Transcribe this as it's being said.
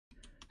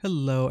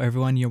Hello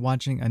everyone, you're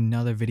watching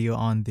another video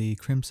on the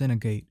Crimson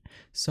Agate.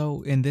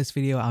 So in this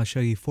video I'll show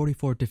you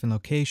 44 different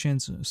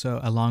locations, so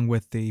along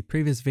with the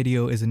previous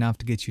video is enough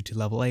to get you to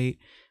level 8,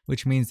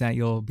 which means that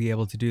you'll be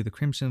able to do the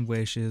Crimson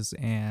Wishes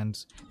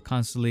and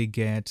constantly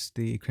get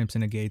the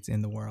Crimson Agates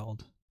in the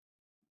world.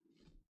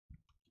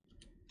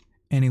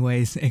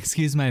 Anyways,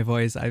 excuse my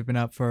voice, I've been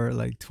up for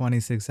like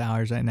 26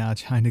 hours right now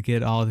trying to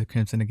get all the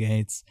Crimson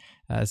Agates,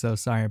 so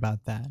sorry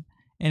about that.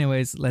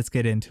 Anyways, let's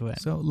get into it.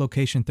 So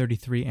location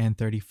 33 and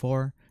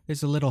 34,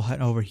 there's a little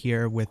hut over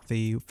here with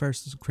the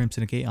first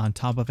Crimson Agate on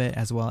top of it,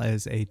 as well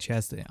as a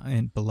chest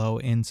below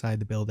inside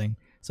the building.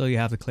 So you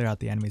have to clear out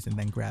the enemies and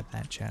then grab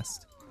that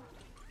chest.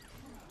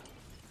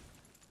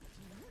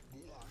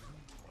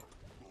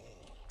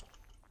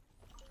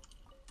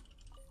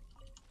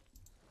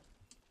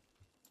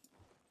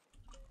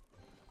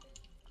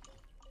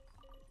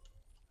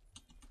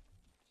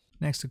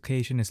 Next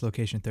location is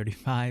location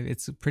 35.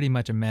 It's pretty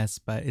much a mess,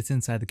 but it's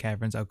inside the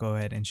caverns. I'll go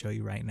ahead and show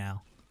you right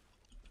now.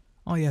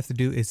 All you have to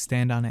do is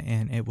stand on it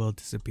and it will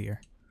disappear.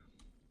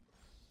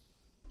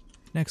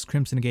 Next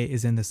Crimson Gate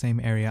is in the same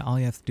area. All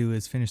you have to do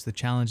is finish the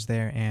challenge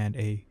there and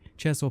a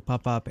chest will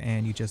pop up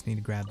and you just need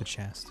to grab the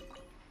chest.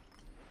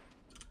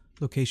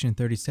 Location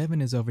 37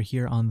 is over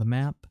here on the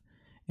map,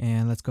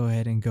 and let's go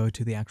ahead and go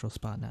to the actual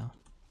spot now.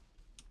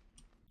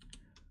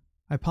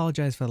 I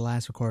apologize for the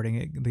last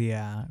recording,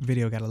 the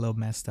video got a little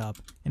messed up.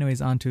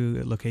 Anyways, on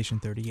to location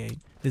 38.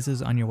 This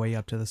is on your way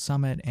up to the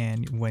summit,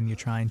 and when you're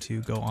trying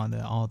to go on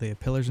all the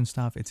pillars and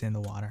stuff, it's in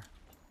the water.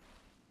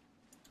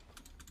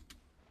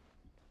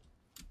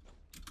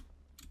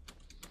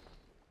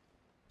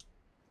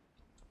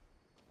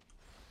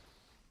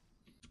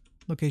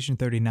 Location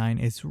 39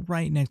 is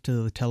right next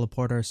to the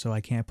teleporter, so I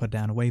can't put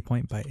down a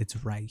waypoint, but it's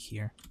right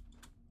here.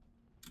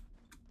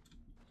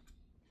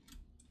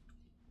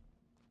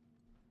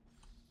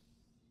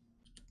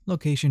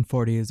 Location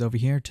 40 is over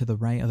here to the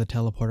right of the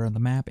teleporter on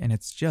the map, and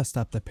it's just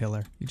up the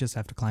pillar. You just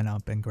have to climb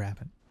up and grab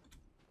it.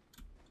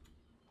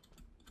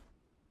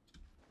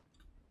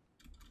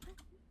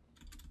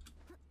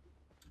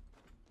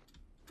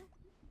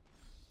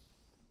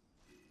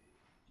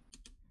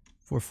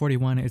 For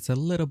 41, it's a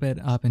little bit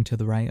up and to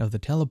the right of the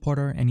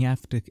teleporter, and you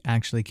have to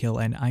actually kill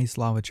an ice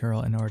lava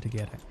churl in order to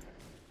get it.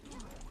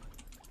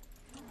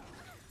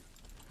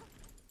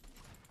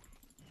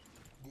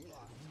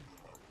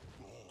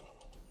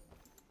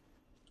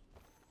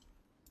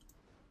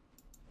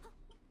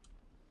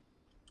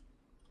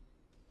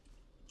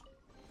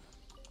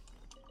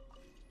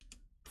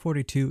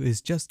 .42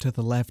 is just to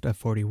the left of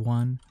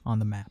 41 on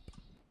the map.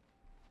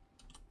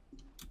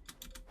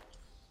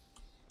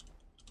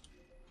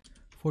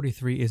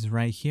 43 is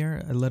right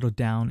here, a little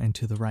down and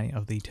to the right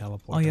of the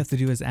teleport. All you have to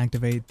do is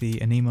activate the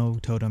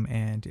Anemo totem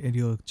and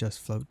it'll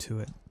just float to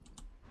it.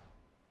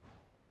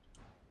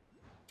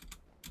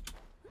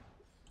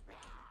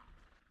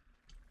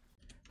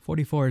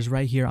 44 is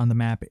right here on the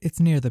map. It's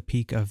near the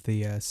peak of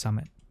the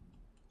summit.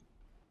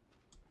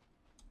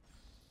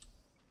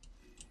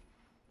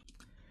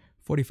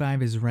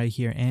 45 is right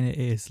here, and it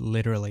is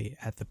literally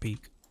at the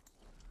peak.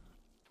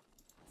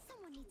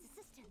 Someone needs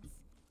assistance.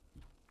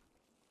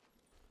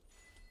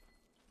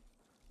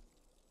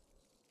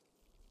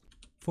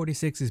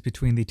 46 is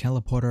between the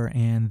teleporter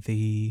and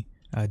the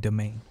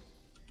domain.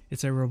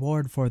 It's a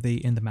reward for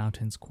the In the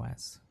Mountains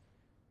quest.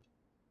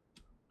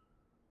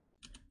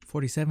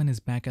 47 is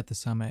back at the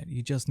summit.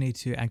 You just need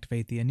to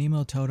activate the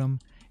Anemo totem.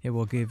 It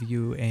will give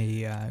you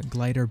a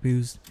glider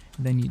boost.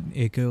 Then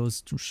it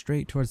goes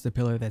straight towards the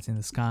pillar that's in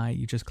the sky.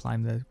 You just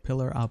climb the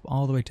pillar up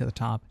all the way to the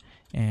top,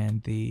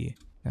 and the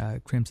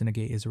Crimson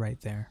Agate is right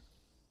there.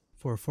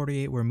 For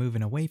 48, we're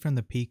moving away from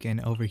the peak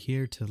and over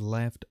here to the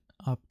left,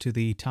 up to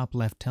the top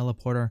left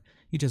teleporter.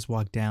 You just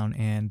walk down,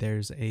 and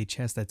there's a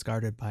chest that's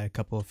guarded by a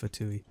couple of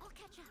pt2. I'll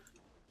catch up.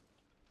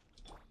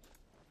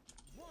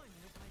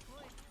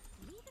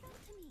 Leave it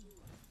up to me.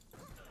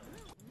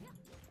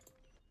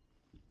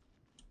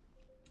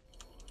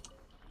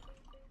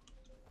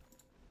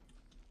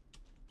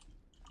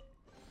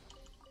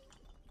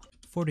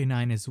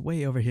 49 is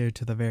way over here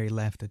to the very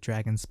left of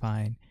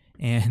Dragonspine,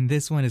 and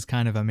this one is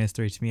kind of a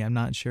mystery to me. I'm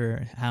not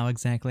sure how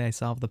exactly I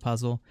solved the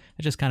puzzle.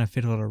 I just kind of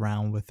fiddled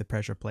around with the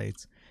pressure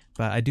plates,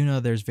 but I do know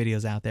there's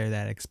videos out there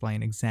that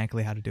explain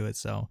exactly how to do it,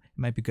 so it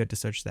might be good to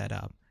search that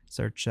up.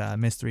 Search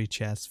mystery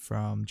chest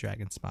from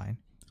Dragonspine.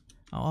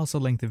 I'll also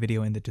link the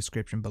video in the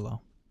description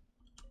below.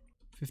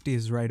 50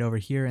 is right over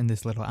here in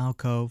this little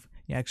alcove.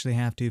 You actually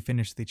have to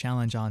finish the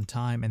challenge on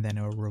time, and then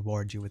it will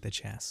reward you with a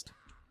chest.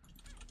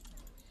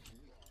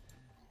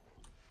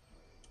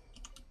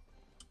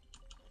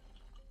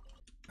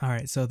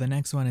 Alright, so the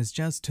next one is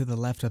just to the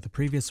left of the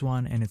previous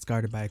one, and it's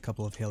guarded by a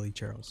couple of hilly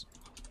churls.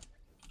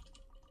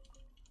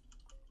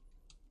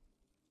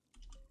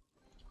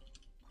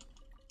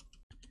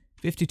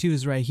 52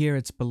 is right here.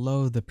 It's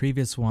below the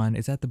previous one.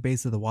 It's at the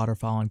base of the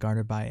waterfall and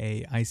guarded by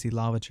a icy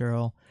lava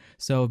churl,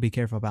 so be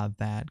careful about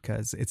that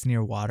because it's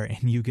near water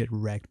and you get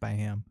wrecked by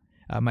him.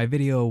 My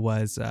video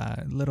was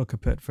a little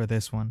kaput for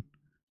this one.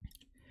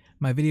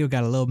 My video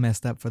got a little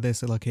messed up for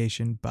this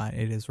location, but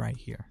it is right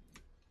here.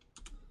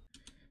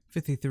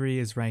 53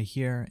 is right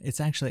here. It's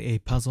actually a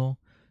puzzle,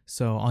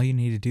 so all you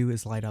need to do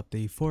is light up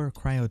the 4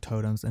 cryo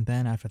totems, and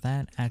then after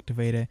that,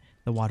 activate it.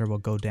 The water will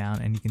go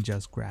down and you can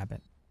just grab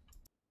it.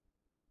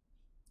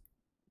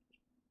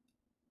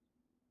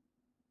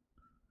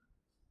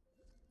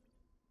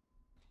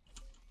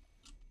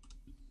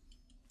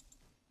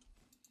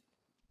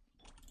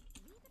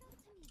 Leave it up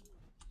to me.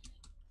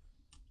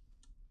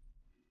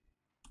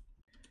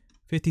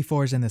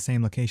 54 is in the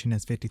same location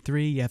as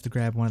 53. You have to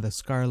grab one of the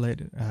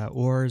scarlet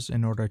ores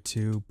in order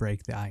to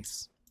break the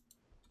ice.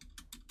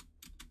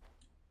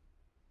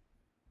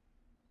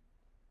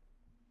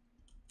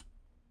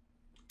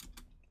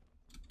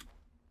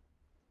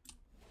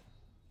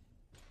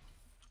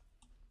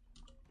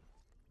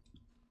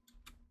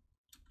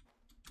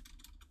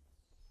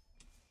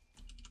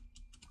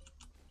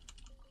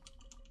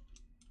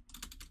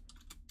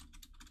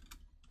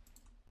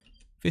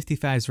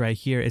 "55 is right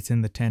here. It's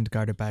in the tent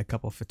guarded by a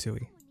couple of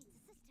Fatui.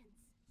 Someone needs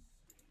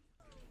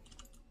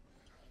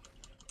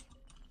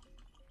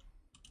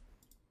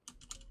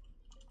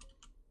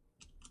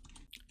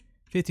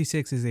assistance.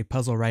 56 is a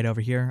puzzle right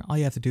over here. All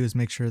you have to do is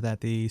make sure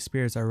that the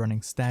spirits are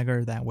running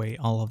stagger. That way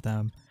all of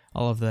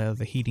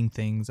the heating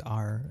things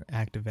are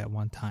active at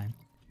one time.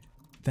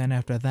 Then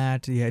after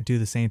that, you do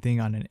the same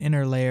thing on an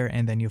inner layer,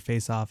 and then you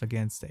face off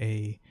against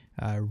a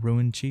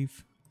ruined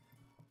chief.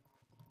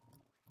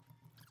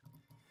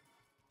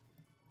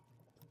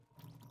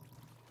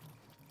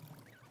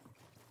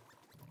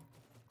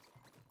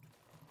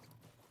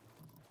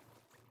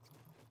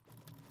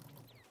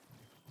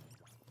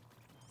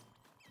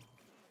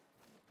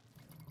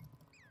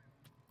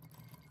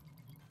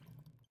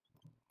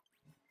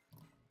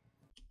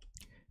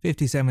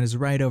 "57 is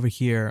right over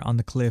here on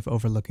the cliff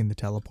overlooking the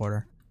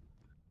teleporter.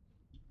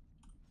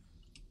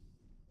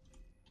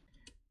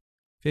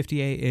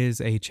 58 is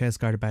a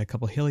chest guarded by a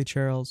couple hilly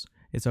churls.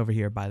 It's over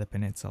here by the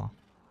peninsula.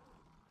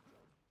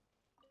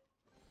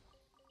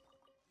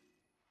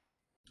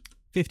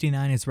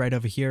 59 is right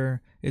over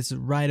here. It's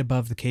right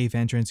above the cave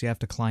entrance. You have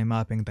to climb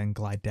up and then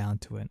glide down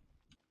to it.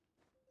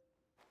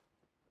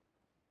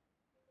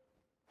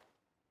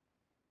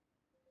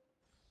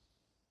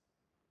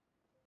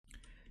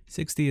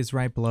 60 is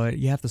right below it.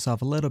 You have to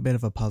solve a little bit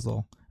of a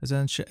puzzle.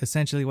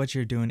 Essentially what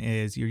you're doing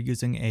is you're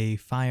using a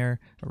fire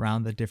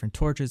around the different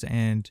torches,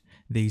 and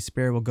the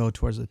spirit will go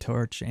towards the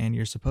torch, and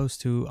you're supposed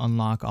to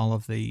unlock all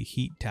of the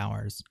heat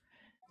towers.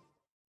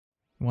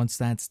 Once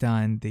that's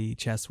done, the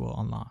chest will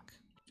unlock.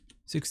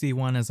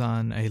 61 is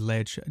on a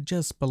ledge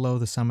just below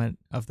the summit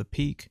of the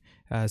peak.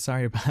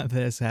 Sorry about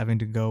this, having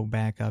to go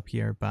back up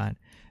here, but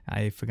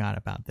I forgot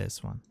about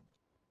this one.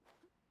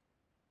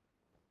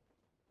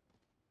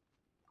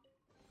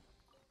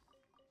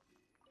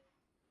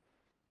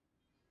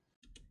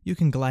 You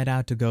can glide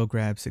out to go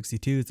grab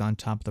 62. It's on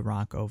top of the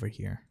rock over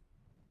here.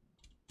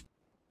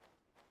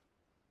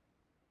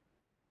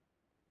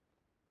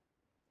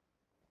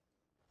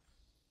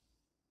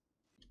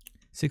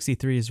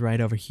 "63 is right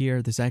over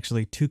here. There's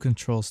actually 2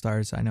 control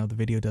stars. I know the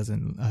video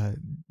doesn't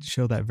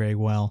show that very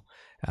well.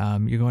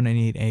 You're going to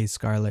need a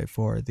scarlet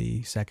for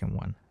the second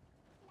one.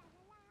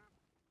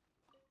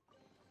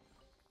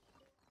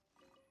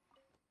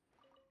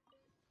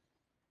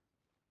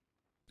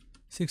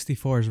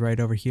 64 is right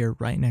over here,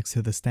 right next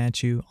to the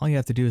statue. All you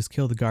have to do is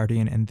kill the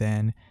guardian and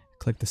then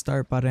click the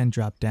start button,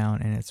 drop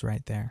down, and it's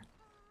right there.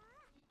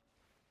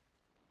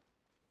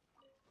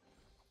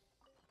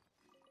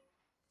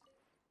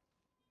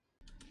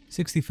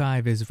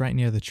 "65 is right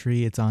near the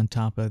tree. It's on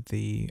top of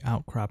the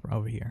outcrop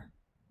over here.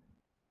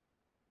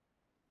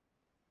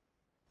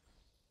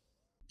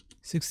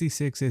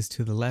 66 is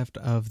to the left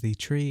of the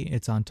tree.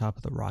 It's on top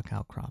of the rock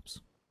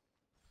outcrops.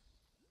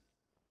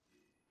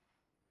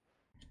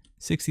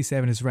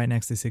 67 is right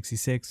next to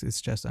 66.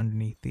 It's just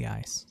underneath the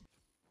ice.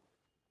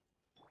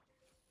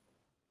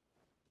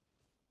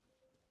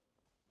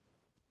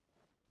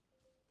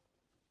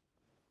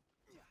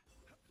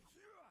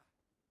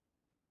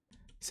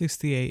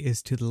 "68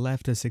 is to the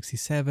left of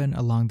 67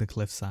 along the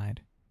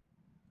cliffside.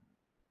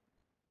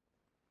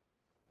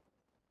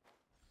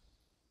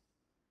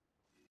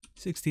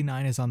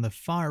 69 is on the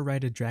far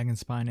right of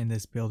Dragonspine in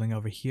this building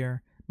over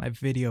here. My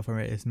video for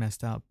it is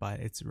messed up,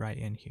 but it's right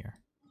in here.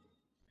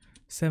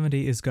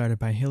 70 is guarded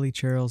by hilly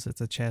churls.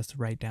 It's a chest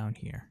right down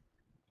here.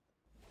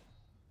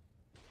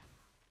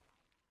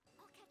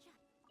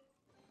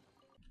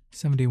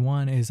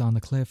 71 is on the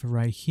cliff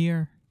right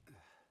here.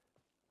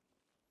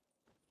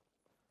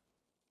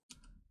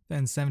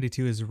 Then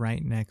 72 is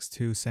right next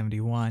to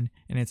 71,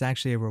 and it's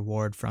actually a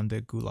reward from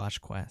the Goulash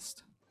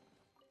quest.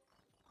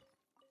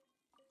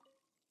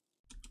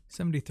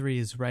 73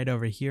 is right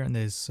over here in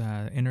this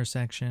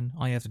intersection.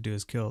 All you have to do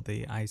is kill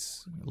the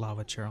ice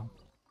lava churl.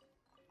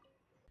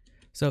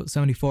 So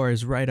 74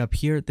 is right up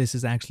here. This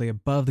is actually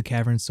above the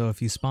cavern, so if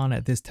you spawn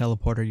at this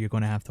teleporter, you're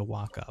going to have to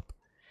walk up.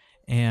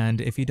 And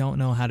if you don't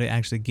know how to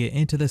actually get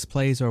into this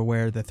place or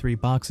where the 3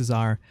 boxes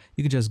are,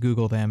 you can just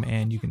Google them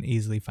and you can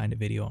easily find a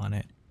video on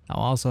it.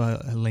 I'll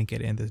also link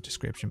it in the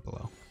description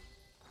below.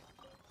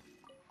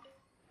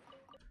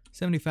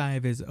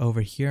 75 is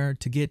over here.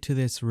 To get to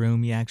this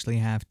room, you actually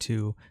have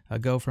to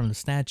go from the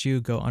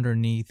statue, go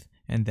underneath,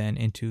 and then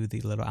into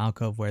the little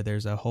alcove where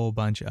there's a whole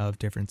bunch of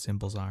different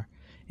symbols are.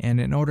 And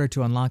in order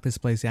to unlock this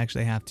place, you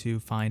actually have to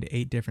find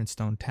 8 different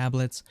stone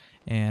tablets,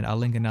 and I'll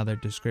link another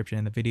description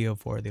in the video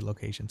for the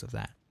locations of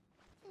that.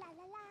 La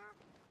la la.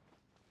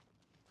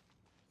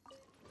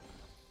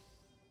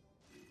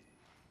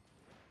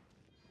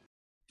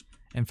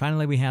 And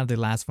finally, we have the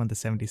last one, the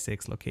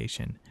 76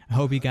 location. I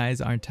hope you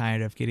guys aren't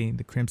tired of getting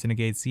the Crimson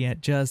Agates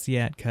just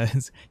yet,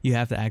 because you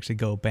have to actually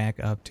go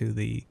back up to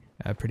the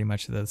pretty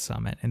much to the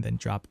summit and then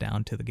drop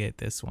down to get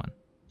this one.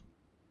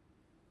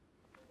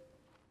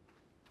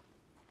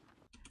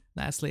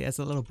 Lastly, as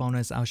a little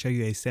bonus, I'll show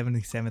you a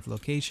 77th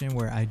location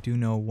where I do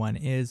know one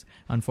is.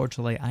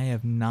 Unfortunately, I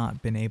have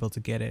not been able to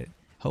get it.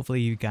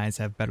 Hopefully you guys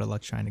have better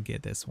luck trying to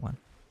get this one.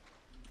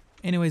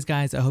 Anyways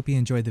guys, I hope you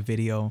enjoyed the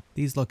video.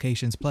 These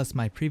locations plus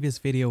my previous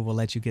video will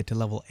let you get to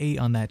level 8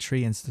 on that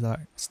tree and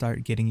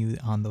start getting you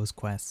on those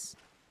quests.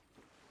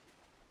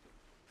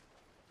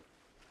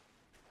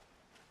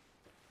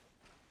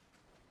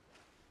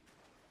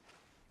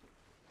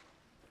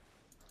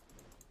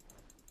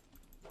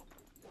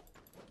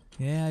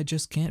 Yeah, I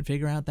just can't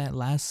figure out that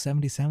last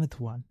 77th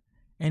one.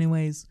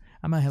 Anyways,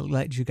 I'm gonna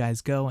let you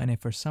guys go, and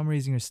if for some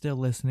reason you're still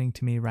listening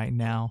to me right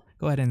now,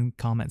 go ahead and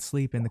comment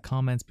sleep in the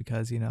comments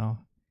because, you know,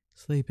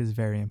 sleep is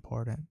very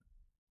important.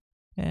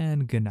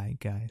 And good night,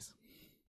 guys.